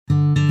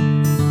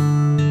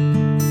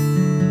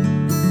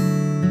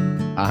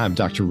I'm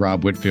Dr.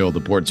 Rob Whitfield, the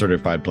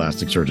board-certified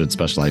plastic surgeon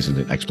specializing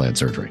in explant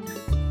surgery.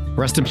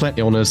 Breast implant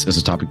illness is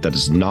a topic that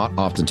is not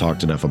often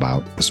talked enough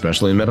about,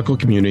 especially in the medical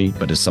community,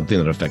 but is something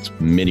that affects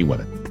many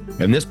women.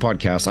 In this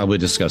podcast, I will be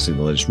discussing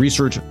the latest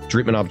research,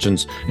 treatment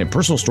options, and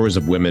personal stories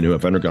of women who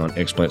have undergone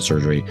explant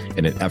surgery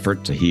in an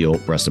effort to heal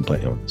breast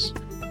implant illness.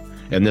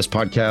 In this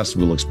podcast,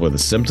 we'll explore the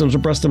symptoms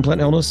of breast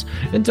implant illness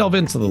and delve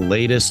into the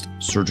latest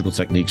surgical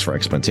techniques for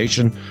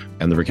explantation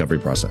and the recovery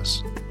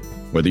process.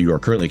 Whether you are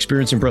currently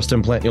experiencing breast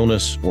implant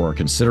illness or are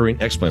considering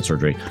explant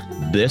surgery,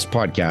 this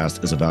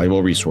podcast is a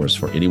valuable resource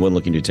for anyone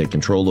looking to take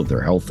control of their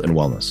health and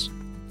wellness.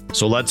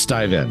 So let's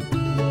dive in.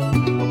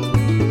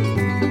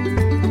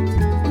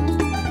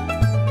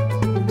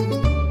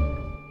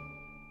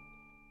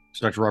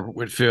 Dr. Robert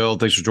Whitfield,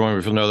 thanks for joining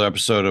me for another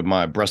episode of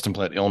my breast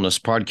implant illness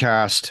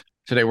podcast.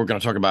 Today, we're going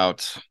to talk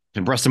about,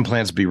 can breast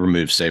implants be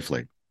removed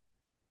safely?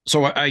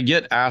 So I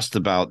get asked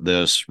about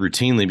this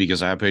routinely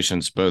because I have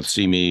patients both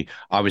see me,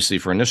 obviously,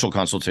 for initial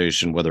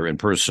consultation, whether in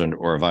person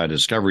or via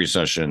discovery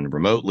session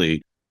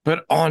remotely.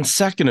 But on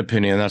second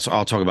opinion,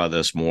 I'll talk about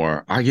this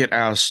more. I get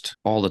asked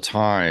all the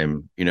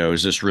time,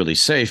 is this really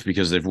safe?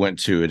 Because they've went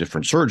to a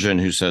different surgeon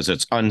who says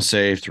it's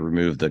unsafe to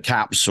remove the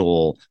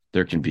capsule.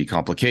 There can be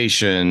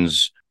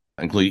complications,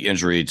 including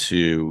injury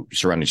to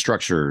surrounding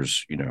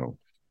structures,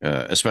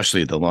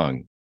 especially the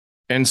lung.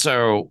 And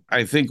so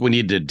I think we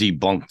need to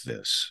debunk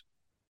this.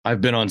 I've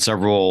been on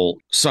several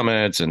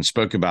summits and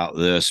spoke about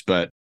this,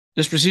 but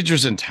this procedure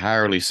is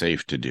entirely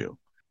safe to do.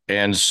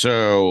 And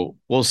so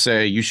we'll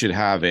say you should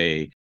have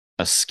a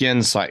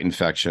skin site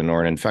infection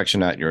or an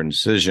infection at your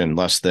incision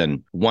less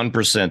than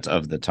 1%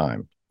 of the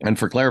time. And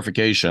for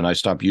clarification, I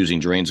stopped using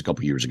drains a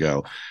couple years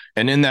ago.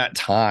 And in that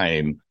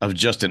time of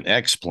just an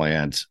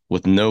explant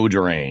with no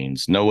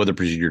drains, no other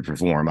procedure to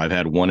perform, I've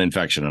had one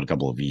infection in a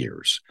couple of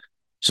years.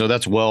 So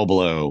that's well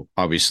below,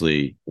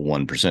 obviously,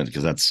 1%,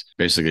 because that's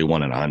basically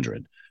 1 in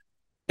 100.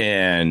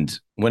 And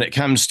when it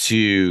comes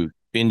to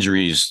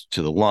injuries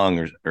to the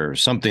lung or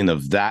something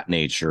of that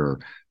nature,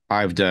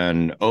 I've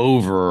done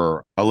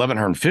over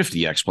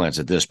 1,150 explants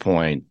at this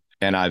point,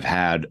 and I've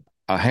had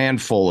a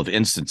handful of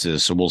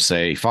instances. So we'll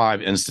say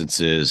 5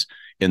 instances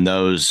in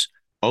those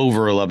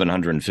over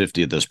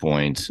 1,150 at this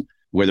point,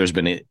 where there's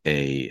been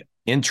a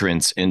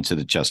entrance into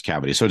the chest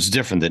cavity. So it's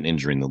different than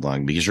injuring the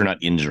lung because you're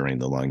not injuring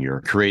the lung.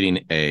 You're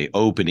creating a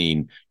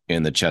opening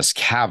in the chest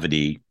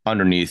cavity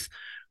underneath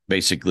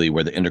basically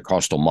where the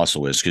intercostal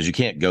muscle is, because you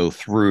can't go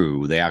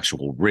through the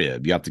actual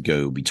rib. You have to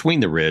go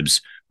between the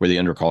ribs where the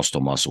intercostal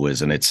muscle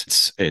is. And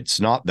it's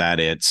not that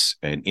it's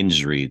an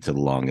injury to the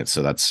lung.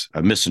 So that's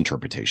a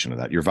misinterpretation of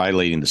that. You're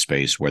violating the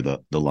space where the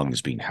lung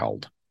is being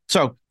held.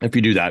 So if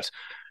you do that,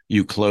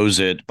 you close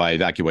it by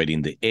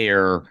evacuating the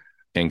air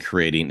and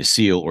creating a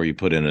seal, or you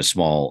put in a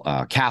small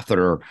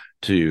catheter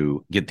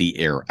to get the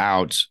air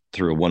out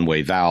through a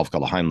one-way valve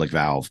called a Heimlich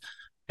valve.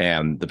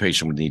 And the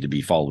patient would need to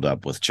be followed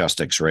up with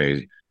chest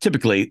x-ray,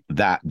 typically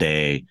that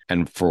day,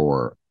 and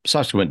for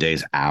subsequent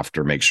days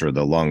after, make sure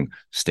the lung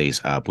stays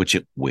up, which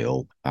it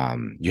will.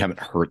 You haven't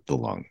hurt the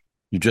lung.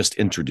 You just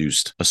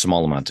introduced a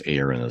small amount of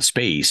air in a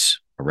space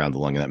around the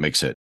lung, and that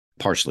makes it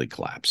partially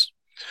collapse.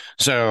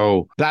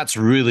 So that's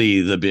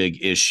really the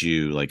big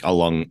issue, like a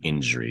lung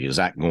injury. Is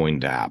that going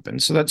to happen?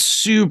 So that's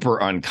super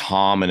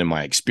uncommon in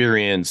my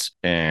experience.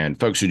 And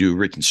folks who do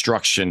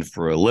reconstruction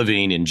for a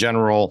living in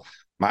general,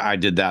 I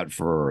did that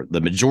for the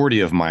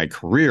majority of my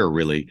career,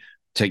 really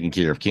taking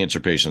care of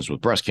cancer patients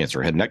with breast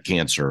cancer, head and neck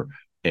cancer,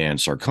 and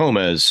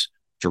sarcomas,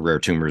 which are rare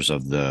tumors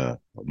of the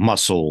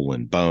muscle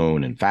and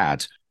bone and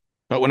fat.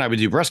 But when I would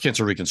do breast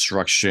cancer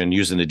reconstruction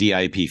using the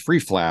DIP free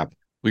flap,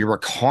 we were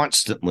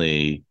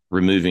constantly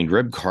removing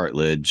rib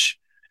cartilage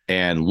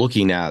and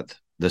looking at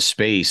the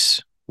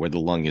space where the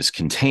lung is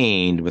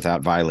contained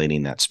without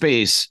violating that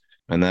space.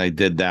 And I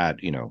did that,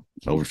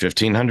 over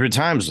 1,500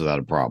 times without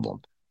a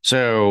problem.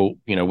 So,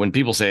 when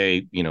people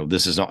say,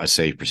 this is not a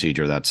safe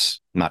procedure, that's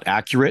not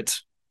accurate.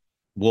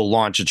 We'll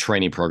launch a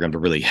training program to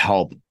really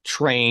help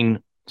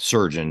train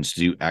surgeons to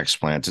do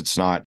explants. It's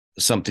not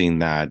something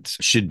that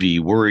should be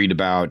worried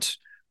about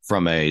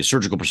from a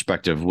surgical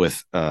perspective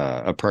with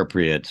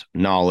appropriate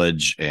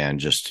knowledge and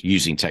just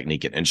using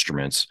technique and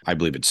instruments. I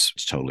believe it's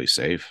totally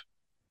safe.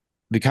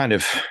 The kind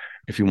of,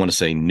 if you want to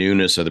say,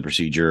 newness of the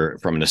procedure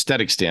from an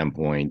aesthetic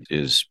standpoint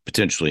is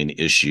potentially an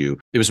issue.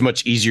 It was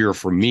much easier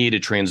for me to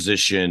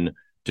transition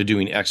to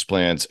doing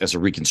explants as a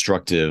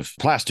reconstructive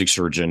plastic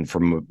surgeon for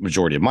a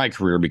majority of my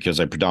career because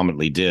I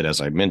predominantly did, as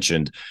I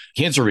mentioned,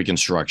 cancer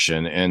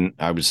reconstruction. And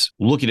I was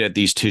looking at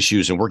these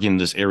tissues and working in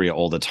this area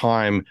all the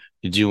time,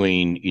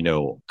 doing,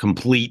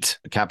 complete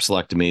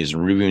capsulectomies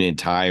and removing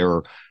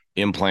entire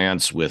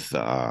implants with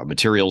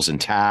materials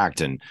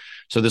intact. And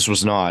so this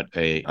was not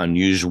an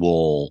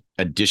unusual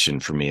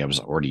addition for me. I was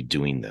already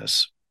doing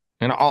this.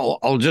 And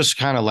I'll just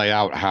kind of lay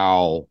out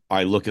how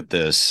I look at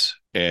this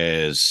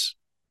as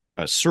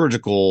a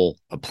surgical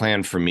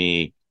plan for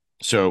me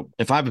So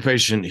if I have a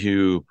patient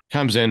who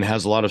comes in,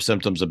 has a lot of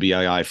symptoms of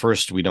BII,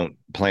 first, we don't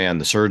plan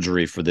the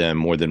surgery for them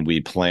more than we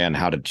plan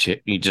how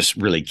to just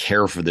really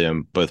care for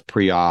them, both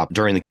pre-op,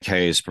 during the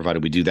case,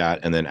 provided we do that,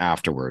 and then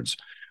afterwards.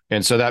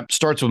 And so that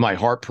starts with my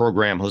HARP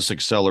program, Holistic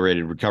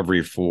Accelerated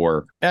Recovery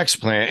for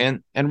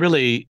Explant. And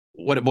really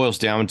what it boils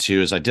down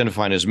to is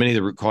identifying as many of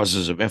the root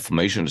causes of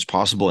inflammation as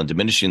possible and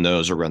diminishing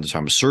those around the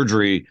time of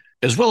surgery,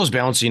 as well as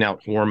balancing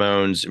out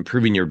hormones,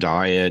 improving your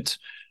diet,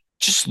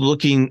 just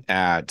looking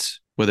at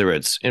whether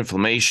it's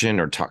inflammation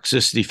or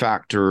toxicity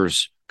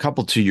factors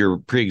coupled to your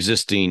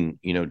pre-existing,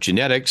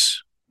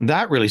 genetics.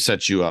 That really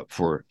sets you up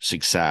for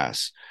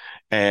success.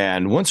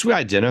 And once we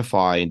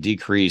identify and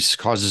decrease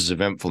causes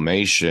of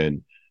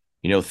inflammation,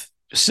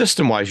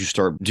 system-wise, you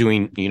start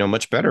doing,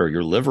 much better.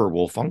 Your liver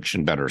will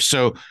function better.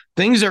 So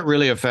things that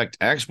really affect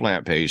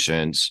explant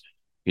patients,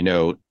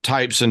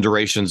 types and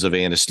durations of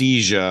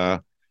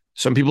anesthesia.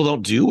 Some people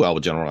don't do well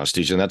with general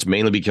anesthesia, and that's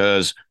mainly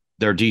because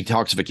their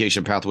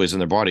detoxification pathways in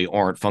their body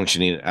aren't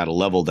functioning at a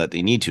level that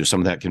they need to.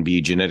 Some of that can be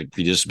genetic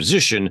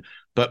predisposition,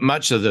 but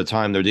much of the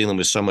time they're dealing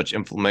with so much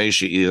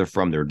inflammation, either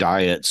from their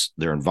diets,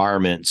 their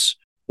environments,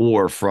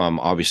 or from,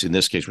 obviously in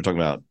this case, we're talking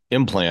about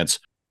implants,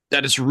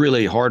 that it's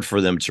really hard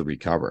for them to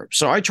recover.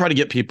 So I try to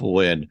get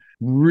people in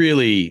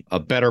really a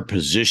better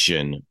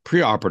position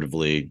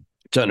preoperatively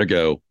to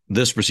undergo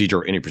this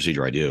procedure or any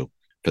procedure I do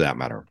for that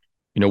matter.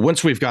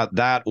 Once we've got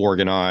that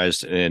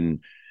organized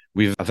and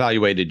we've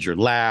evaluated your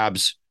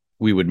labs,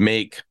 we would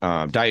make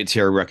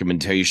dietary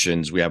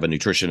recommendations. We have a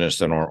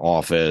nutritionist in our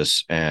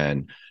office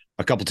and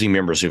a couple team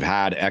members who've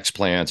had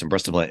explants and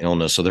breast implant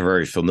illness. So they're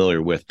very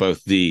familiar with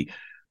both the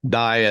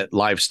diet,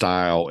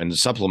 lifestyle, and the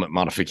supplement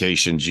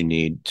modifications you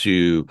need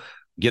to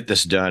get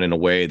this done in a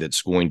way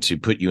that's going to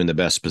put you in the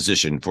best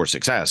position for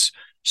success.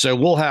 So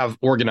we'll have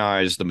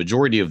organized the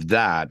majority of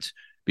that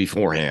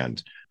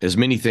beforehand, as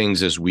many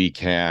things as we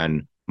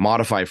can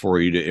modify for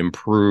you to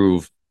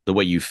improve the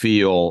way you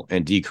feel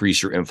and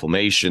decrease your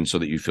inflammation so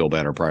that you feel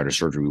better prior to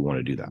surgery. We want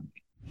to do that.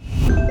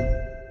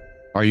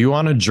 Are you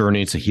on a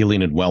journey to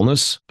healing and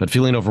wellness, but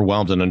feeling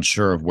overwhelmed and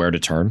unsure of where to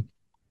turn?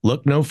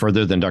 Look no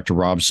further than Dr.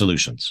 Rob's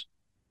Solutions.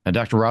 At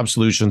Dr. Rob's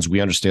Solutions,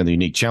 we understand the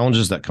unique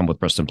challenges that come with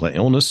breast implant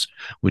illness,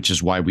 which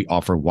is why we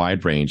offer a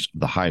wide range of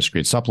the highest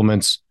grade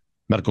supplements,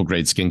 medical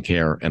grade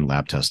skincare, and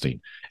lab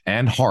testing,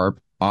 and HARP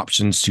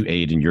options to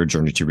aid in your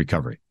journey to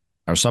recovery.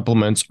 Our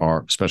supplements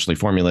are specially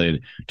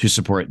formulated to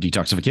support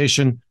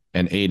detoxification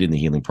and aid in the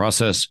healing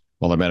process,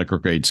 while our medical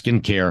grade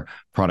skincare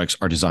products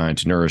are designed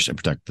to nourish and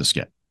protect the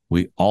skin.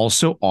 We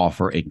also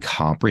offer a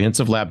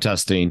comprehensive lab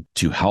testing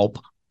to help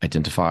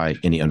identify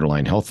any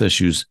underlying health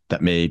issues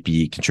that may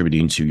be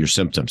contributing to your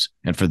symptoms.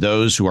 And for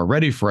those who are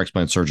ready for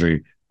explant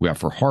surgery, we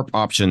offer HARP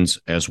options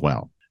as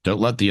well.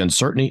 Don't let the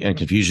uncertainty and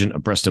confusion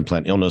of breast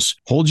implant illness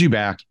hold you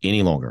back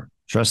any longer.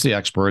 Trust the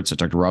experts at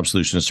Dr. Rob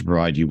Solutions to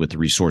provide you with the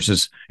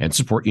resources and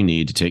support you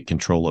need to take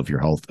control of your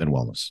health and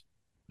wellness.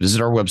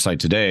 Visit our website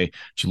today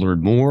to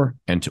learn more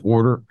and to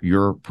order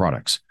your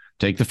products.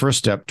 Take the first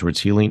step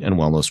towards healing and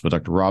wellness with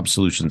Dr. Rob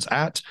Solutions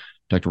at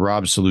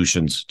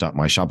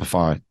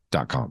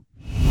drrobsolutions.myshopify.com.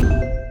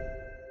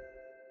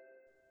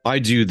 I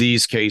do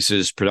these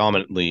cases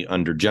predominantly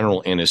under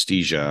general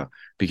anesthesia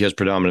because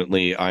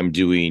predominantly I'm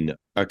doing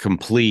a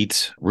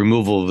complete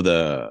removal of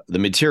the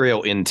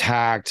material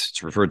intact.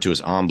 It's referred to as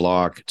en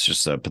bloc. It's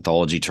just a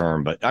pathology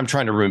term, but I'm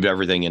trying to remove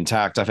everything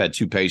intact. I've had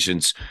two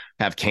patients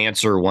have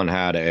cancer. One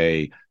had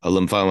a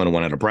lymphoma and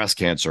one had a breast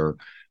cancer.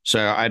 So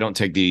I don't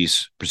take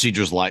these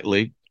procedures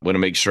lightly. I want to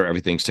make sure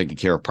everything's taken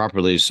care of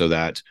properly so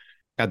that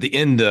at the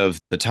end of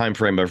the time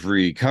frame of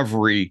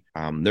recovery,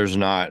 there's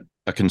not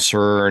a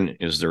concern.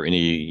 Is there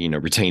any,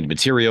 retained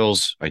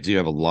materials? I do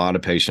have a lot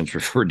of patients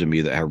referred to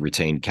me that have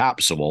retained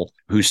capsule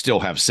who still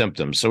have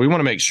symptoms. So we want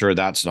to make sure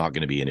that's not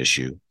going to be an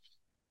issue.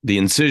 The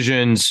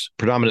incisions,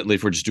 predominantly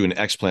if we're just doing an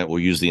explant, we'll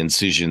use the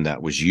incision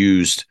that was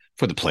used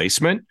for the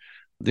placement.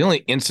 The only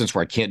instance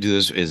where I can't do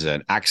this is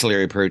an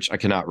axillary approach. I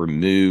cannot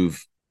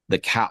remove the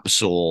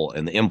capsule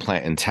and the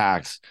implant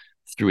intact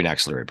through an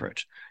axillary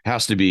approach. It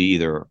has to be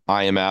either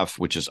IMF,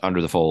 which is under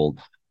the fold,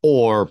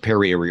 or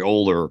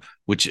periareolar,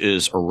 which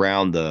is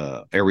around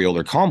the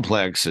areolar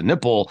complex and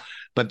nipple.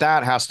 But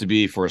that has to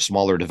be for a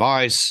smaller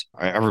device.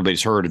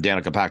 Everybody's heard of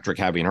Danica Patrick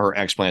having her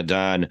explant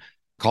done. A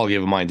colleague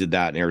of mine did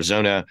that in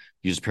Arizona,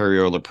 used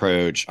periareolar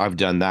approach. I've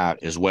done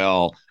that as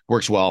well.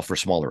 Works well for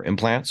smaller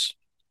implants.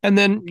 And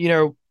then,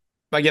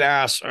 I get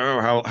asked,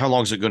 how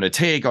long is it going to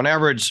take on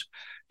average?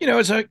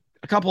 It's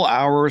a couple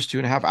hours,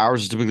 2.5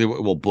 hours is typically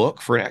what we'll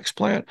book for an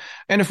explant.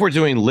 And if we're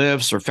doing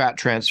lifts or fat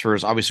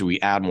transfers, obviously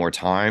we add more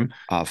time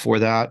for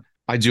that.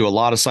 I do a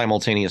lot of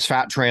simultaneous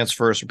fat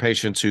transfers for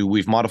patients who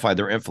we've modified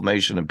their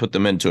inflammation and put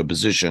them into a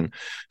position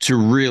to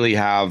really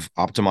have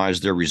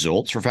optimized their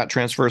results for fat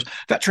transfers.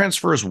 Fat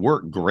transfers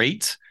work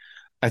great.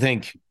 I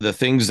think the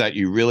things that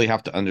you really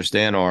have to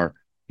understand are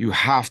you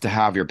have to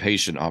have your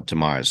patient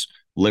optimize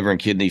liver and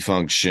kidney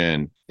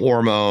function,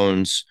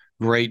 hormones,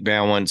 great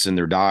balance in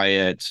their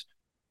diet.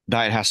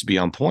 Diet has to be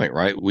on point,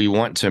 right? We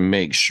want to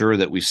make sure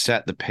that we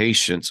set the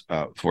patients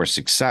up for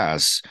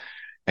success.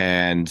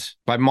 And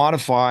by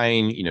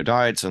modifying,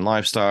 diets and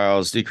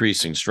lifestyles,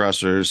 decreasing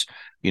stressors,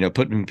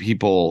 putting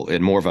people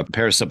in more of a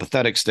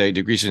parasympathetic state,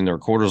 decreasing their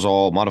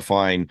cortisol,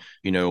 modifying,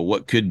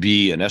 what could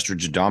be an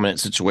estrogen dominant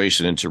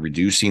situation into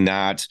reducing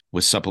that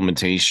with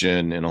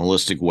supplementation in a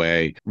holistic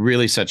way,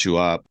 really sets you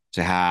up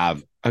to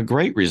have a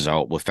great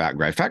result with fat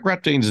graft. Fat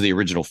grafting is the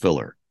original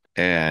filler.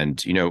 And,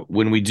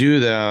 when we do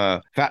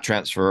the fat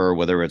transfer,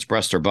 whether it's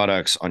breast or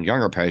buttocks on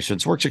younger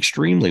patients, works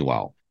extremely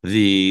well.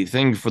 The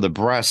thing for the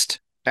breast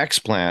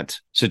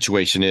explant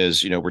situation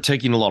is, we're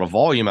taking a lot of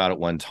volume out at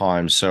one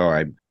time. So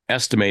I'm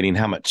estimating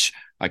how much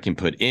I can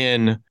put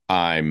in.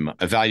 I'm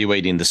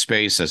evaluating the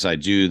space as I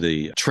do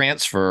the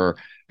transfer.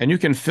 And you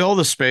can fill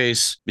the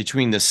space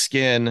between the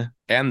skin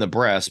and the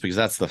breast, because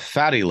that's the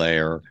fatty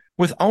layer,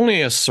 with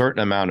only a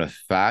certain amount of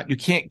fat. You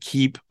can't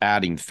keep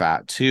adding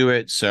fat to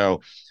it.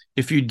 So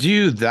if you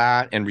do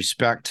that and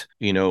respect,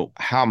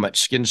 how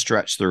much skin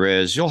stretch there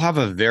is, you'll have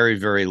a very,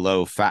 very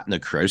low fat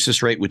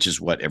necrosis rate, which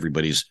is what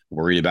everybody's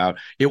worried about.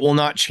 It will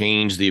not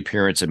change the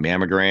appearance of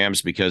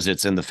mammograms because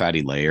it's in the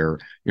fatty layer.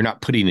 You're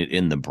not putting it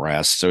in the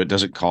breast, so it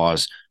doesn't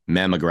cause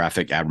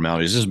mammographic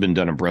abnormalities. This has been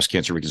done in breast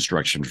cancer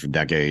reconstruction for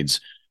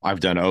decades. I've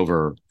done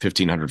over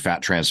 1,500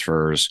 fat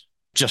transfers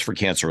just for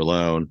cancer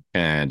alone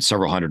and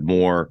several hundred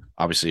more,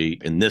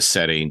 obviously, in this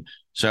setting.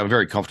 So I'm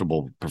very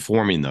comfortable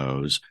performing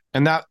those.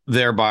 And that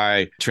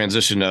thereby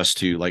transitioned us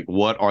to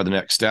what are the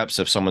next steps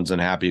if someone's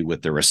unhappy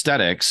with their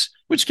aesthetics,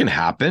 which can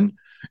happen.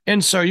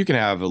 And so you can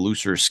have a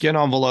looser skin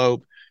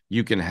envelope.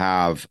 You can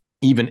have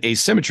even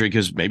asymmetry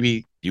because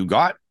maybe you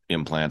got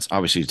implants,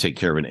 obviously, to take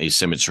care of an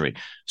asymmetry.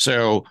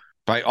 So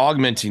by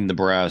augmenting the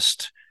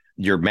breast,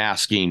 you're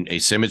masking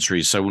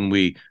asymmetry. So when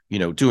we,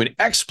 do an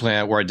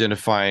explant, we're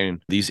identifying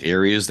these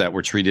areas that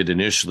were treated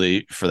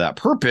initially for that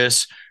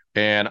purpose.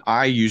 And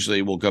I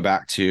usually will go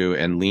back to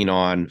and lean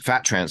on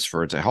fat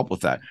transfer to help with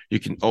that. You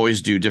can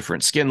always do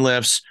different skin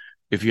lifts.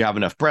 If you have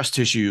enough breast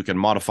tissue, you can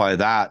modify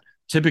that,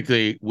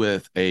 typically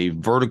with a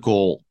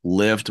vertical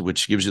lift,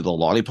 which gives you the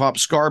lollipop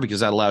scar because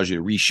that allows you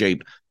to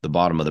reshape the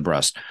bottom of the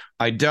breast.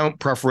 I don't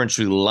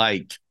preferentially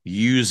like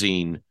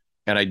using,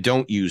 and I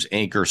don't use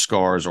anchor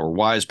scars or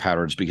wise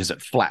patterns because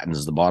it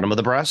flattens the bottom of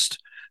the breast.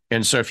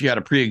 And so if you had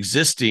a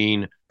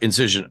pre-existing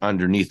incision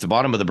underneath the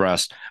bottom of the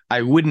breast,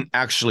 I wouldn't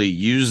actually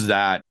use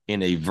that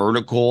in a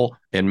vertical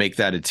and make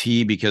that a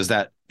T because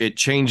it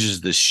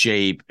changes the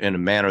shape in a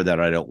manner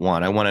that I don't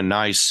want. I want a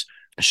nice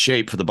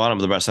shape for the bottom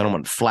of the breast. I don't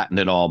want to flatten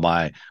it all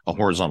by a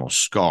horizontal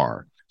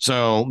scar.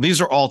 So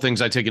these are all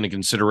things I take into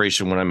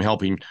consideration when I'm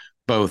helping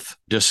both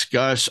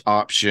discuss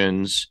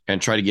options and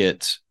try to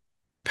get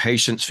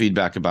patients'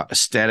 feedback about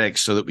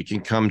aesthetics so that we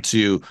can come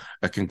to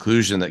a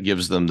conclusion that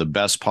gives them the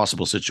best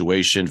possible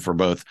situation for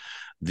both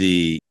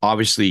the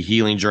obviously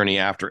healing journey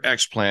after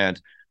explant,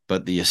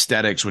 but the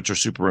aesthetics, which are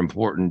super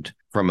important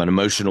from an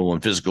emotional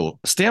and physical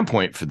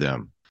standpoint for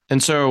them.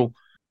 And so,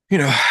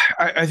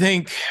 I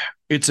think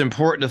it's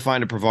important to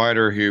find a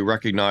provider who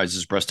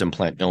recognizes breast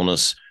implant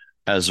illness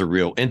as a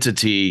real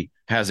entity,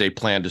 has a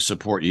plan to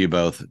support you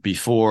both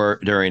before,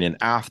 during, and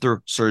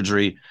after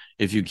surgery.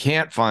 If you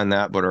can't find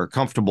that, but are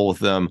comfortable with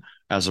them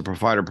as a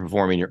provider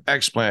performing your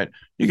explant,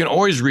 you can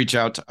always reach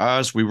out to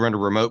us. We run a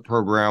remote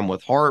program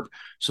with HARP,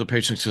 so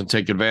patients can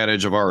take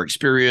advantage of our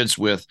experience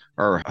with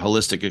our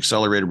holistic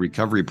accelerated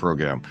recovery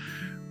program.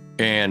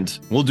 And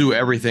we'll do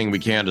everything we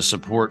can to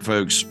support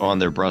folks on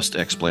their breast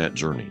explant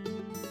journey.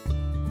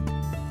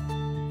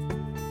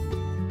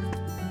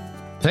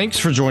 Thanks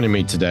for joining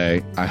me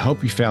today. I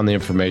hope you found the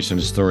information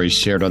and stories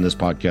shared on this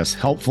podcast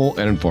helpful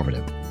and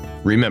informative.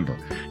 Remember,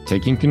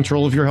 taking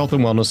control of your health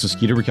and wellness is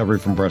key to recovery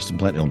from breast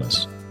implant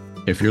illness.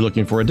 If you're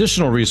looking for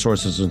additional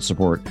resources and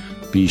support,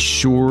 be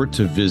sure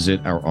to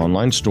visit our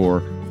online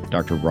store,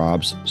 Dr.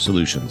 Rob's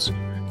Solutions,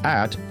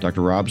 at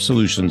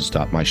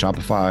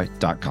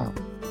drrobsolutions.myshopify.com.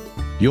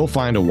 You'll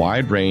find a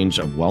wide range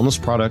of wellness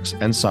products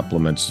and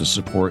supplements to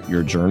support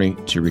your journey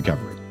to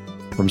recovery.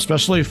 From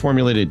specially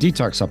formulated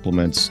detox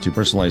supplements to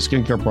personalized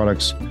skincare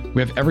products,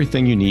 we have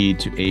everything you need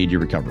to aid your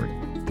recovery.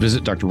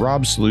 Visit Dr.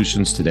 Rob's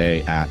Solutions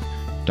today at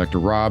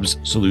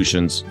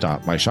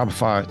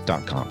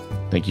drrobsolutions.myshopify.com.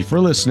 Thank you for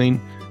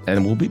listening,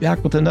 and we'll be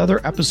back with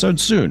another episode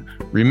soon.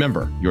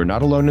 Remember, you're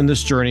not alone in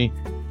this journey,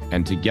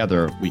 and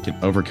together we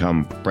can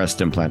overcome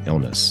breast implant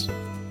illness.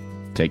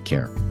 Take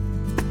care.